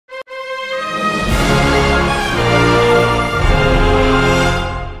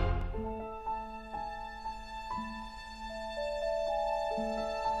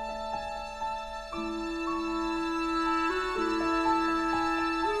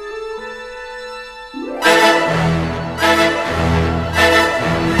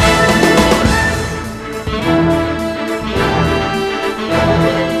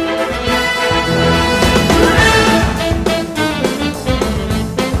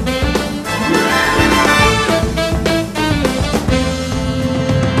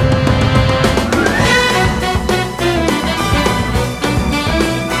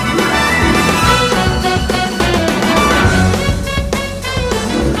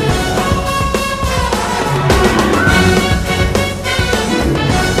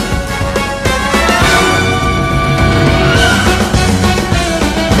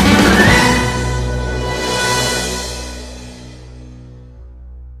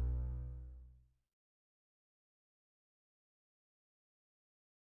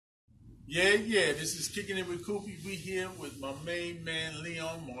Yeah. This is Kicking It with Coobie. We here with my main man,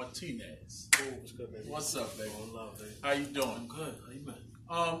 Leon Martinez. Oh, what's good, baby? What's up, baby? Oh, love, baby. How you doing? I'm good. How you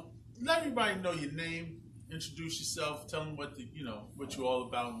been? Let everybody know your name. Introduce yourself. Tell them what what you're all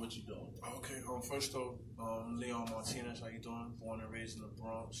about and what you're doing. Okay. First off, Leon Martinez. How you doing? Born and raised in the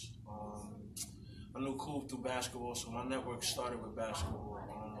Bronx. I knew Coop through basketball, so my network started with basketball.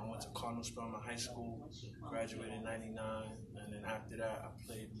 I went to Cardinal Spelman High School, graduated in '99, and then after that, I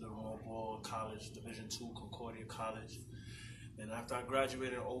played a little more ball, college, Division II, Concordia College. And after I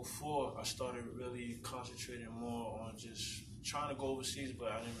graduated in '04, I started really concentrating more on just trying to go overseas,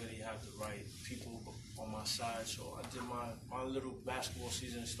 but I didn't really have the right people on my side. So I did my little basketball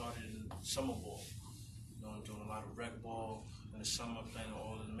season started in summer ball. You know, I'm doing a lot of rec ball in the summer, playing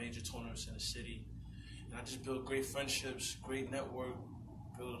all the major tournaments in the city. And I just built great friendships, great network,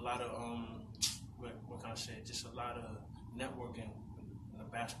 built a lot of, what can I say, just a lot of networking in the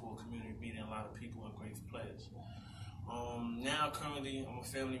basketball community, meeting a lot of people and great players. Now, currently, I'm a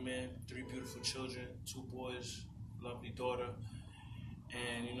family man, 3 beautiful children, 2 boys, lovely daughter,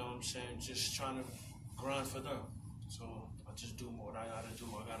 and you know what I'm saying, just trying to grind for them. So I just do what I gotta do.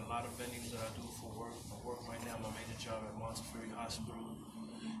 I got a lot of venues that I do for work. I work right now, my major job at Montefiore Hospital,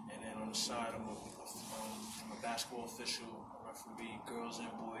 and then on the side, I'm a basketball official. I referee girls and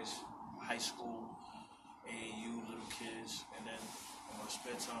boys, high school, AAU, little kids, and then in my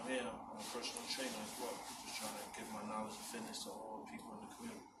spare time here, I'm a personal trainer as well. Just trying to give my knowledge of fitness to all the people in the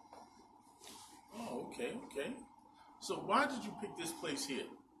community. Oh, okay. So why did you pick this place here?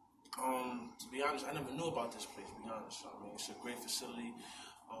 To be honest, I never knew about this place, to be honest. I mean, it's a great facility.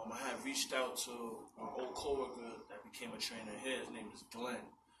 I had reached out to my old coworker that became a trainer here. His name is Glenn.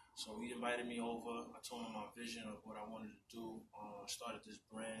 So he invited me over. I told him my vision of what I wanted to do. I started this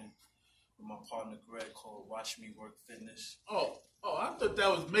brand with my partner Greg called Watch Me Work Fitness. Oh, I thought that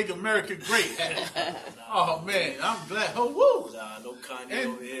was Make America Great. Oh man, I'm glad. Oh, woo! Nah, no Kanye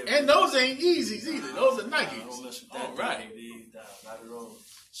over here. And those ain't Yeezys either. Those are Nikes. I don't mess with that. All right. Not at all.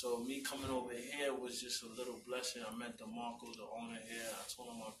 So me coming over here was just a little blessing. I met DeMarco, the owner here. I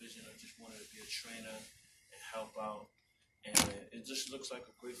told him my vision. I just wanted to be a trainer and help out. And it just looks like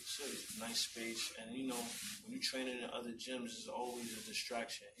a great facility, nice space. And you know, when you're training in other gyms, there's always a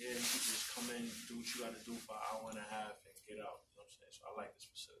distraction. Here, you can just come in, do what you got to do for an hour and a half, and get out. You know what I'm saying? So I like this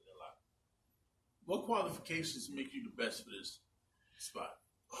facility a lot. What qualifications make you the best for this spot?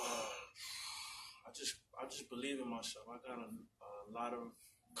 I just believe in myself. I got a lot of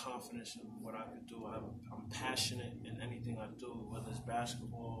confidence in what I can do. I'm passionate in anything I do, whether it's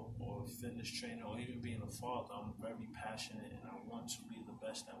basketball or fitness training or even being a father. I'm very passionate and I want to be the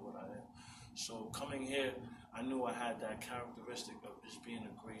best at what I am. So coming here, I knew I had that characteristic of just being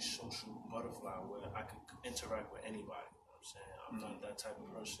a great social butterfly where I could interact with anybody. You know what I'm saying? I'm not that type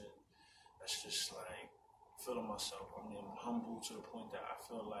of person that's just like feeling myself. I mean, I'm humble to the point that I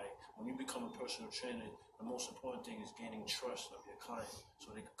feel like when you become a personal trainer, the most important thing is gaining trust of your client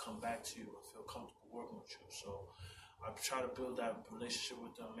so they can come back to you and feel comfortable working with you. So I try to build that relationship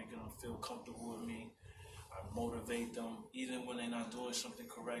with them, making them feel comfortable with me. I motivate them. Even when they're not doing something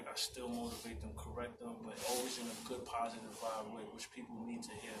correct, I still motivate them, correct them, but always in a good, positive vibe way, which people need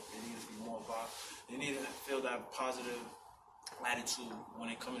to hear. They need to be more about, they need to feel that positive attitude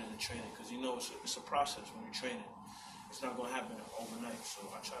when they come into training, because you know it's a process when you're training. It's not going to happen overnight, so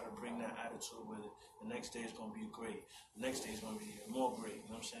I try to bring that attitude with it. The next day is going to be great. The next day is going to be more great, you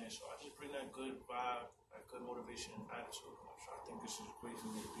know what I'm saying? So I just bring that good vibe, that good motivation and attitude. So I think this is great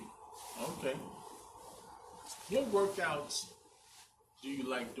for me to be. Okay. What workouts do you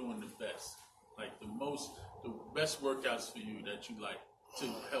like doing the best? Like the best workouts for you that you like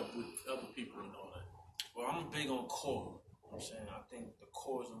to help with other people and all that? Well, I'm big on core. You know what I'm saying? I think the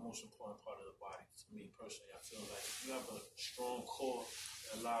core is the most important part of the body. To me personally, I feel like if you have a strong core,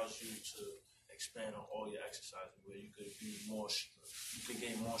 it allows you to expand on all your exercises, where you could be more, you could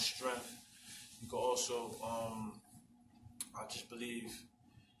gain more strength. You could also, I just believe,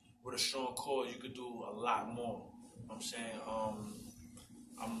 with a strong core, you could do a lot more. You know what I'm saying?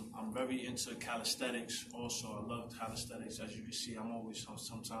 I'm very into calisthenics also. I love calisthenics. As you can see, I'm always,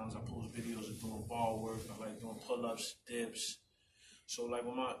 sometimes I post videos of doing bar work. I like doing pull-ups, dips. So like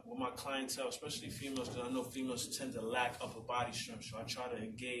with my clientele, especially females, because I know females tend to lack upper body strength. So I try to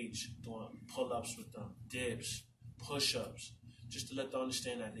engage doing pull-ups with them, dips, push-ups, just to let them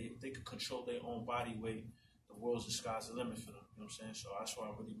understand that they can control their own body weight. The world's the sky's the limit for them. You know what I'm saying? So that's why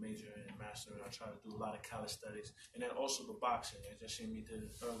I really major in and master it. I try to do a lot of calisthenics. And then also the boxing. As you seen me did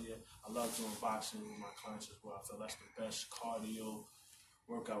it earlier, I love doing boxing with my clients as well. I feel that's the best cardio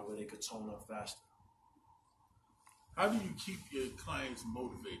workout where they could tone up faster. How do you keep your clients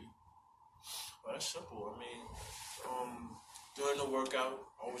motivated? Well, that's simple. I mean, during the workout,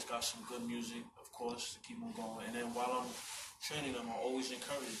 I always got some good music, of course, to keep them going. And then while I'm training them, I always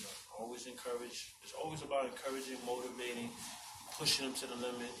encourage them. It's always about encouraging, motivating, pushing them to the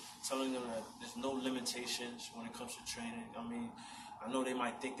limit, telling them that there's no limitations when it comes to training. I mean, I know they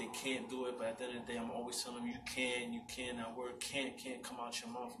might think they can't do it, but at the end of the day, I'm always telling them you can. That word can't come out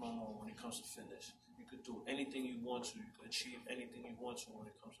your mouth no more when it comes to fitness. You could do anything you want to. You could achieve anything you want to when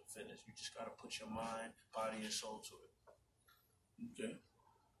it comes to fitness. You just got to put your mind, body, and soul to it. Okay.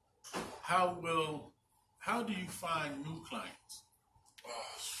 How do you find new clients?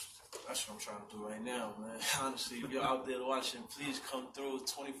 That's what I'm trying to do right now, man. Honestly, if you're out there watching, please come through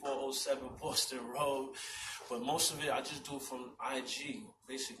 2407 Boston Road. But most of it, I just do from IG,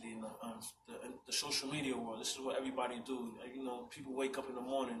 basically, in the social media world. This is what everybody do. You know, people wake up in the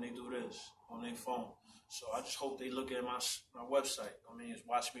morning, they do this on their phone. So I just hope they look at my website. I mean, it's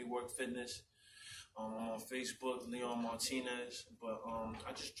Watch Me Work Fitness. I'm on Facebook, Leon Martinez, but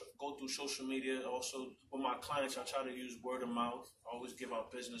I just go through social media. Also, with my clients, I try to use word of mouth. I always give out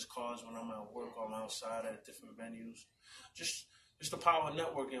business cards when I'm at work or I'm outside at different venues. Just the power of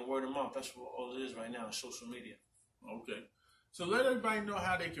networking, word of mouth. That's what all it is right now, social media. Okay. So let everybody know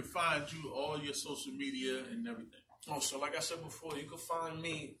how they can find you, all your social media and everything. Oh, so like I said before, you can find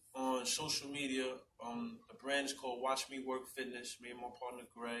me on social media. The brand is called Watch Me Work Fitness, me and my partner,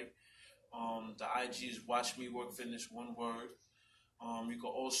 Greg. The IG is Watch Me Work Fitness, one word. You can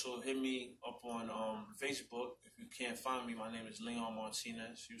also hit me up on Facebook. If you can't find me, my name is Leon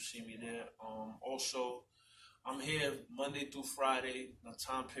Martinez. You see me there. Also, I'm here Monday through Friday. The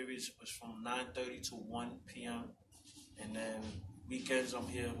time periods is from 9:30 to 1 p.m. And then weekends, I'm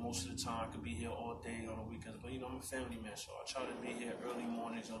here most of the time. I could be here all day on the weekends. But, you know, I'm a family man, so I try to be here early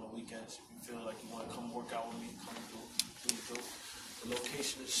mornings on the weekends. If you feel like you want to come work out with me, come through. The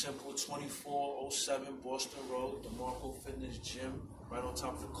location is simple, 2407 Boston Road, the Marco Fitness Gym, right on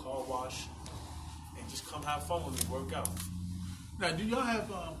top of the car wash. And just come have fun with me, work out. Now, do y'all have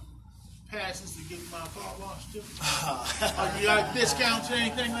passes to get my car wash too? You got discounts or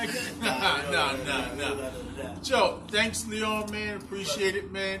anything like that? No. Joe, thanks, Leon, man. Appreciate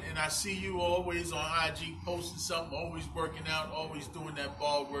it, man. And I see you always on IG posting something, always working out, always doing that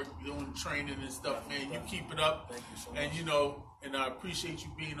ball work, doing training and stuff, man. You keep it up. Thank you so much. And, you know, and I appreciate you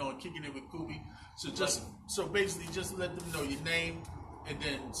being on Kicking It with Coobie. So basically just let them know your name and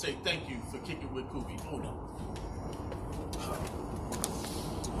then say thank you for Kicking with Coobie. Hold on.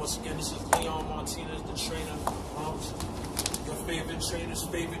 Once again, this is Leon Martinez, the trainer. Your favorite trainer's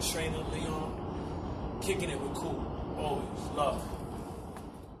favorite trainer, Leon. Kicking it with Coobie. Always. Love.